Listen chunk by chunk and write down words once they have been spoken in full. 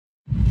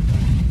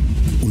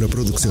una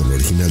producción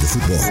original de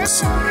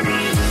Footbox.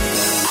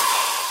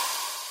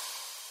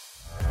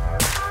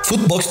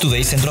 Footbox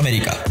Today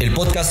Centroamérica, el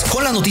podcast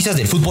con las noticias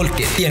del fútbol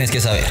que tienes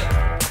que saber.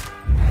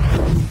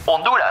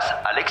 Honduras,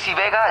 Alexy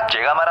Vega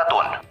llega a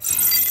maratón.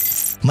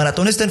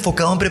 Maratón está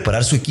enfocado en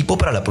preparar su equipo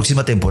para la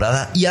próxima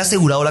temporada y ha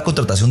asegurado la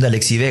contratación de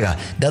Alexy Vega,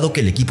 dado que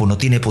el equipo no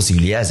tiene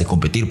posibilidades de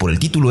competir por el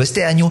título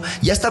este año.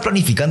 Ya está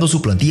planificando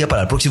su plantilla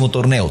para el próximo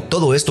torneo,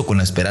 todo esto con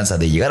la esperanza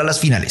de llegar a las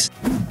finales.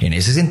 En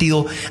ese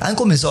sentido, han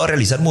comenzado a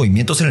realizar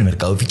movimientos en el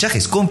mercado de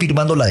fichajes,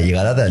 confirmando la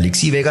llegada de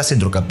Alexy Vega,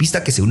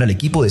 centrocampista que se une al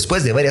equipo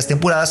después de varias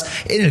temporadas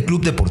en el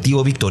Club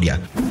Deportivo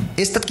Victoria.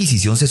 Esta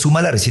adquisición se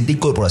suma a la reciente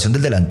incorporación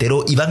del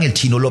delantero Iván El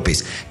Chino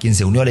López, quien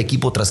se unió al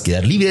equipo tras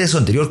quedar libre de su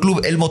anterior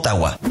club, el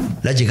Motagua.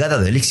 La llegada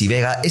de Alexy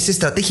Vega es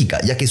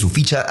estratégica, ya que su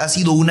ficha ha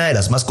sido una de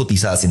las más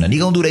cotizadas en la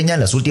liga hondureña en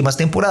las últimas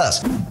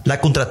temporadas. La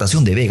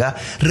contratación de Vega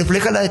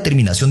refleja la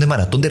determinación de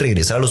Maratón de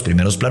regresar a los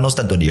primeros planos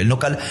tanto a nivel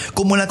local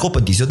como en la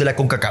competición de la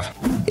CONCACAF.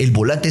 El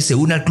volante se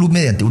une al club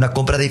mediante una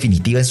compra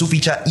definitiva en su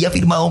ficha y ha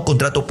firmado un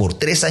contrato por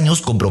 3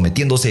 años,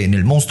 comprometiéndose en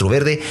el monstruo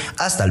verde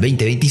hasta el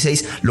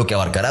 2026, lo que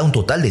abarcará un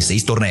total de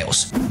 6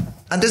 torneos.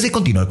 Antes de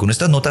continuar con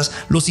nuestras notas,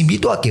 los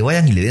invito a que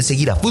vayan y le den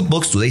seguir a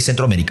Footbox Today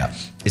Centroamérica.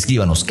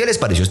 Escríbanos qué les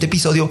pareció este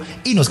episodio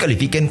y nos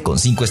califiquen con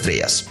 5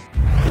 estrellas.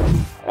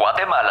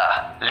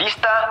 Guatemala,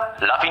 lista,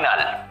 la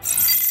final.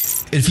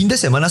 El fin de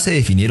semana se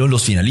definieron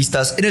los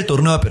finalistas en el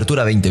torneo de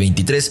apertura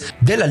 2023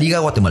 de la Liga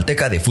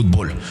Guatemalteca de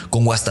Fútbol,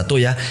 con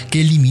Guastatoya, que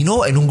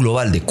eliminó en un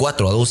global de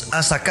 4-2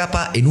 a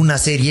Zacapa en una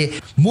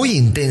serie muy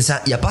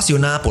intensa y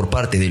apasionada por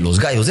parte de los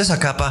gallos de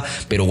Zacapa,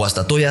 pero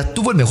Guastatoya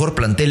tuvo el mejor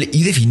plantel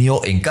y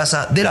definió en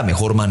casa de la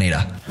mejor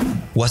manera.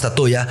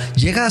 Guastatoya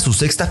llega a su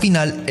sexta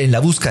final en la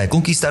busca de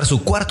conquistar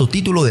su cuarto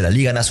título de la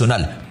Liga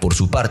Nacional. Por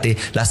su parte,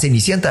 la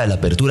cenicienta de la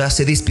apertura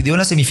se despidió en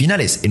las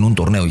semifinales en un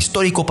torneo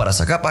histórico para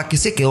Zacapa, que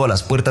se quedó a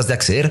las puertas de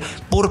acceder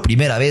por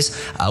primera vez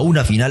a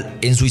una final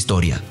en su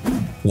historia.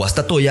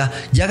 Guastatoya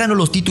ya ganó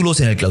los títulos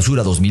en el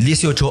Clausura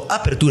 2018,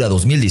 Apertura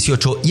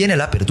 2018 y en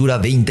el Apertura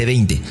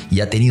 2020,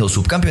 y ha tenido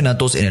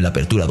subcampeonatos en el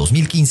Apertura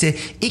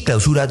 2015 y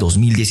Clausura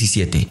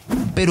 2017.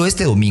 Pero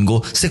este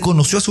domingo se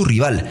conoció a su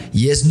rival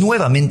y es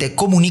nuevamente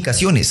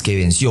Comunicaciones, que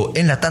venció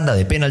en la tanda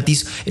de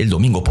penaltis el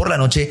domingo por la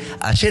noche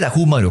a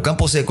Xelajú Mario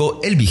Camposeco,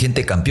 el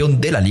vigente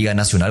campeón de la Liga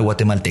Nacional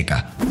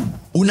Guatemalteca.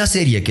 Una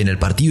serie que en el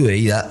partido de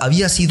ida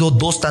había sido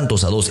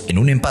 2-2 en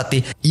un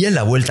empate y en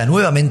la vuelta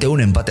nuevamente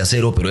un empate a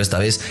 0, pero esta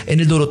vez en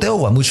el Doroteo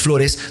Guamuch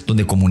Flores,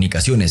 donde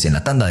Comunicaciones en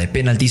la tanda de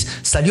penaltis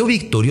salió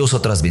victorioso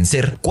tras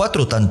vencer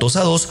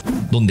 4-2,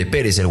 donde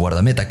Pérez, el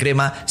guardameta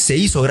crema, se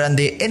hizo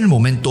grande en el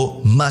momento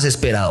más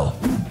esperado.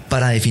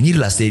 Para definir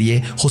la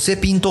serie, José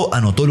Pinto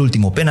anotó el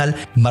último penal,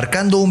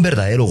 marcando un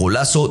verdadero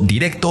golazo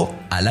directo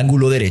al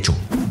ángulo derecho.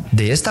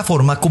 De esta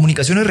forma,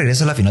 Comunicaciones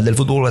regresa a la final del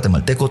fútbol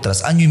guatemalteco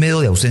tras año y medio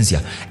de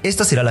ausencia.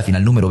 Esta será la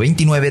final número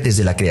 29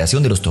 desde la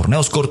creación de los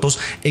torneos cortos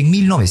en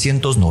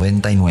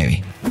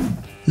 1999.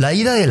 La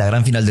ida de la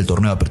gran final del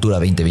torneo de Apertura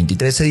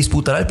 2023 se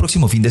disputará el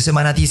próximo fin de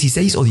semana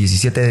 16 o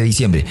 17 de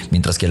diciembre,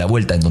 mientras que la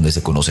vuelta, en donde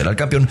se conocerá al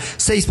campeón,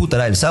 se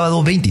disputará el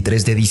sábado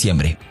 23 de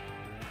diciembre.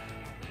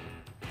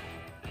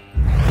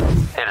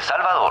 El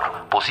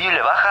Salvador, posible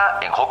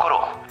baja en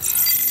Jocoró.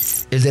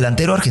 El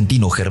delantero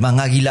argentino Germán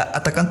Águila,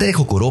 atacante de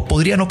Jocoró,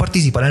 podría no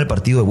participar en el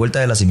partido de vuelta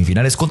de las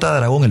semifinales contra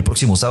Dragón el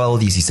próximo sábado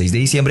 16 de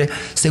diciembre,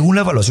 según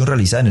la evaluación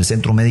realizada en el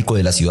Centro Médico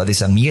de la ciudad de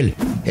San Miguel.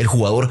 El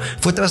jugador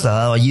fue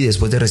trasladado allí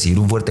después de recibir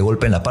un fuerte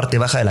golpe en la parte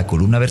baja de la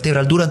columna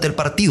vertebral durante el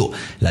partido.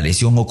 La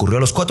lesión ocurrió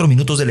a los 4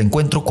 minutos del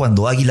encuentro,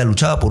 cuando Águila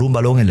luchaba por un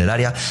balón en el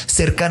área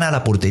cercana a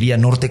la portería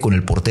norte con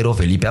el portero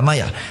Felipe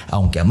Amaya.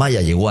 Aunque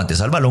Amaya llegó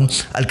antes al balón,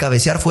 al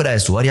cabecear fuera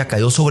de su área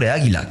cayó sobre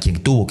Águila, quien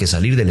tuvo que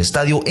salir del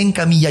estadio en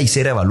camilla y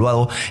ser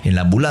evaluado en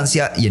la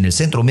ambulancia y en el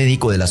centro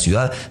médico de la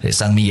ciudad de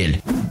San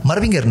Miguel.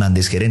 Marvin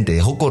Hernández, gerente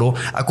de Jocoró,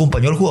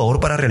 acompañó al jugador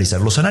para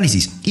realizar los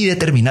análisis y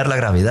determinar la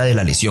gravedad de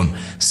la lesión.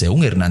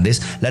 Según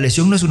Hernández, la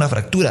lesión no es una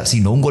fractura,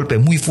 sino un golpe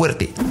muy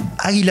fuerte.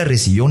 Águila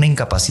recibió una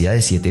incapacidad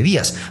de 7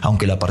 días,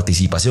 aunque la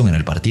participación en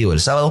el partido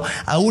del sábado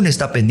aún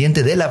está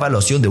pendiente de la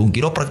evaluación de un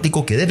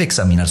quiropráctico que debe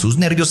examinar sus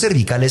nervios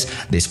cervicales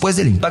después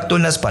del impacto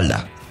en la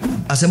espalda.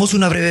 Hacemos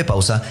una breve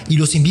pausa y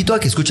los invito a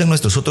que escuchen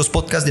nuestros otros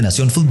podcasts de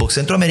Nación Footbox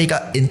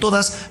Centroamérica en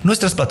todas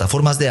nuestras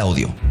plataformas de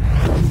audio.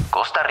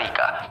 Costa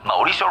Rica,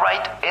 Mauricio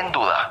Wright en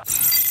duda.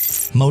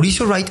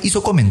 Mauricio Wright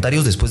hizo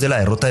comentarios después de la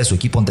derrota de su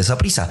equipo ante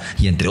Saprissa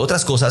y, entre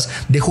otras cosas,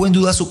 dejó en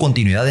duda su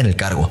continuidad en el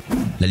cargo.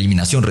 La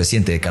eliminación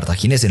reciente de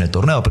Cartaginés en el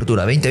torneo de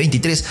Apertura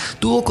 2023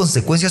 tuvo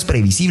consecuencias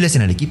previsibles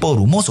en el equipo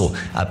brumoso.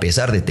 A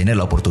pesar de tener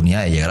la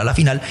oportunidad de llegar a la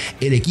final,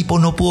 el equipo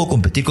no pudo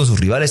competir con sus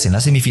rivales en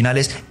las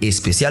semifinales,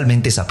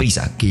 especialmente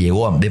Saprissa, que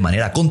llegó de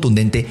manera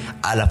contundente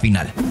a la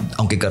final.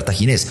 Aunque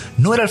Cartaginés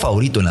no era el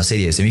favorito en la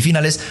serie de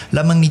semifinales,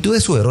 la magnitud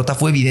de su derrota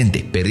fue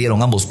evidente.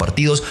 Perdieron ambos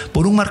partidos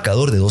por un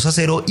marcador de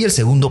 2-0 y el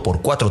segundo por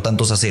por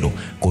 4-0,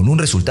 con un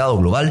resultado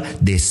global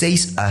de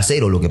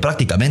 6-0, lo que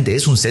prácticamente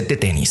es un set de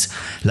tenis.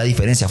 La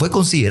diferencia fue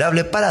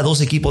considerable para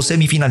dos equipos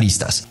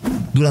semifinalistas.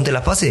 Durante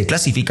la fase de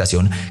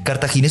clasificación,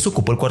 Cartaginés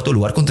ocupó el cuarto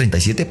lugar con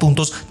 37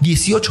 puntos,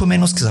 18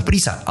 menos que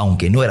Saprissa.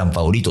 Aunque no eran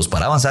favoritos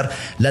para avanzar,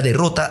 la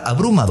derrota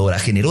abrumadora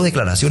generó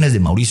declaraciones de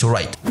Mauricio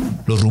Wright.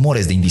 Los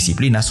rumores de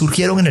indisciplina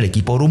surgieron en el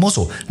equipo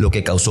brumoso, lo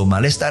que causó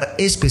malestar,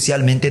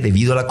 especialmente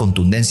debido a la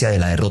contundencia de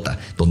la derrota,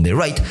 donde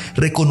Wright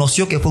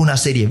reconoció que fue una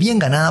serie bien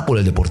ganada por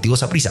el Deportivo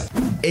Saprissa.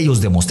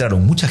 Ellos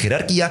demostraron mucha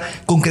jerarquía,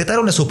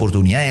 concretaron las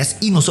oportunidades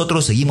y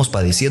nosotros seguimos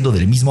padeciendo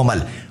del mismo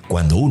mal.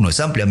 Cuando uno es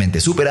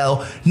ampliamente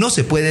superado, no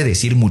se puede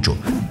decir mucho.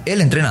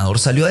 El entrenador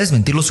salió a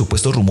desmentir los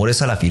supuestos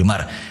rumores al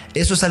afirmar: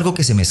 eso es algo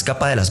que se me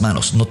escapa de las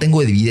manos, no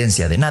tengo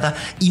evidencia de nada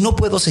y no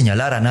puedo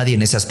señalar a nadie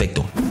en ese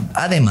aspecto.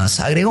 Además,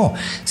 agregó: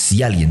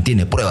 si alguien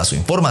tiene pruebas o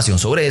información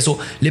sobre eso,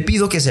 le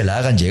pido que se la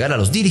hagan llegar a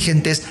los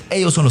dirigentes,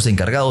 ellos son los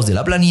encargados de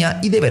la planilla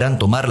y deberán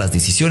tomar las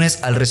decisiones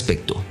al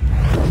respecto.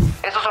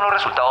 Estos son los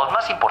resultados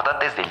más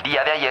importantes del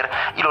día de ayer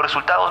y los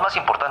resultados más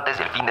importantes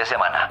del fin de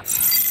semana.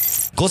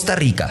 Costa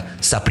Rica,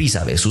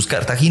 Saprissa versus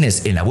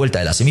Cartaginés en la vuelta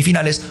de las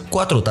semifinales,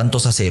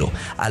 4-0.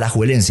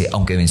 Alajuelense,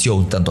 aunque venció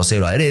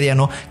 1-0 a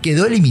Herediano,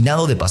 quedó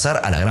eliminado de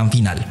pasar a la gran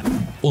final.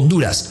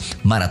 Honduras,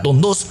 Maratón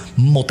 2,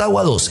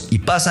 Motagua 2 y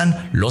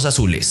pasan los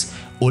azules.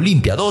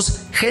 Olimpia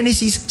 2,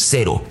 Génesis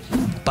 0.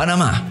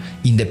 Panamá,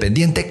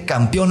 Independiente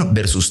campeón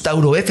versus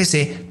Tauro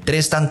FC,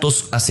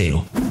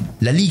 3-0.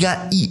 La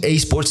Liga EA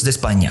Sports de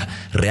España,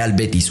 Real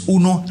Betis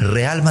 1,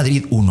 Real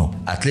Madrid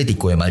 1,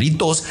 Atlético de Madrid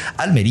 2,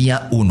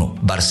 Almería 1,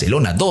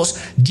 Barcelona 2,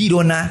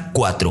 Girona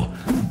 4.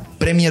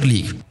 Premier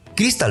League,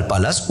 Crystal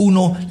Palace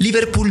 1,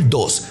 Liverpool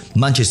 2,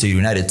 Manchester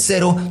United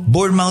 0,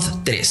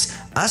 Bournemouth 3,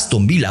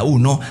 Aston Villa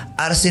 1,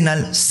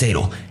 Arsenal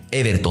 0,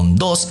 Everton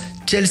 2,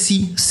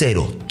 Chelsea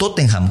 0,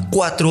 Tottenham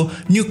 4,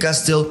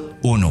 Newcastle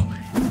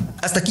 1.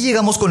 Hasta aquí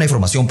llegamos con la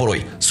información por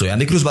hoy. Soy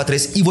Andy Cruz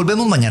Batres y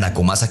volvemos mañana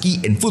con más aquí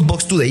en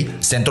Footbox Today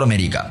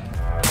Centroamérica.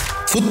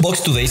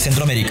 Footbox Today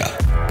Centroamérica.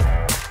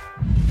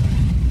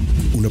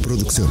 Una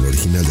producción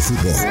original de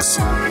Footbox.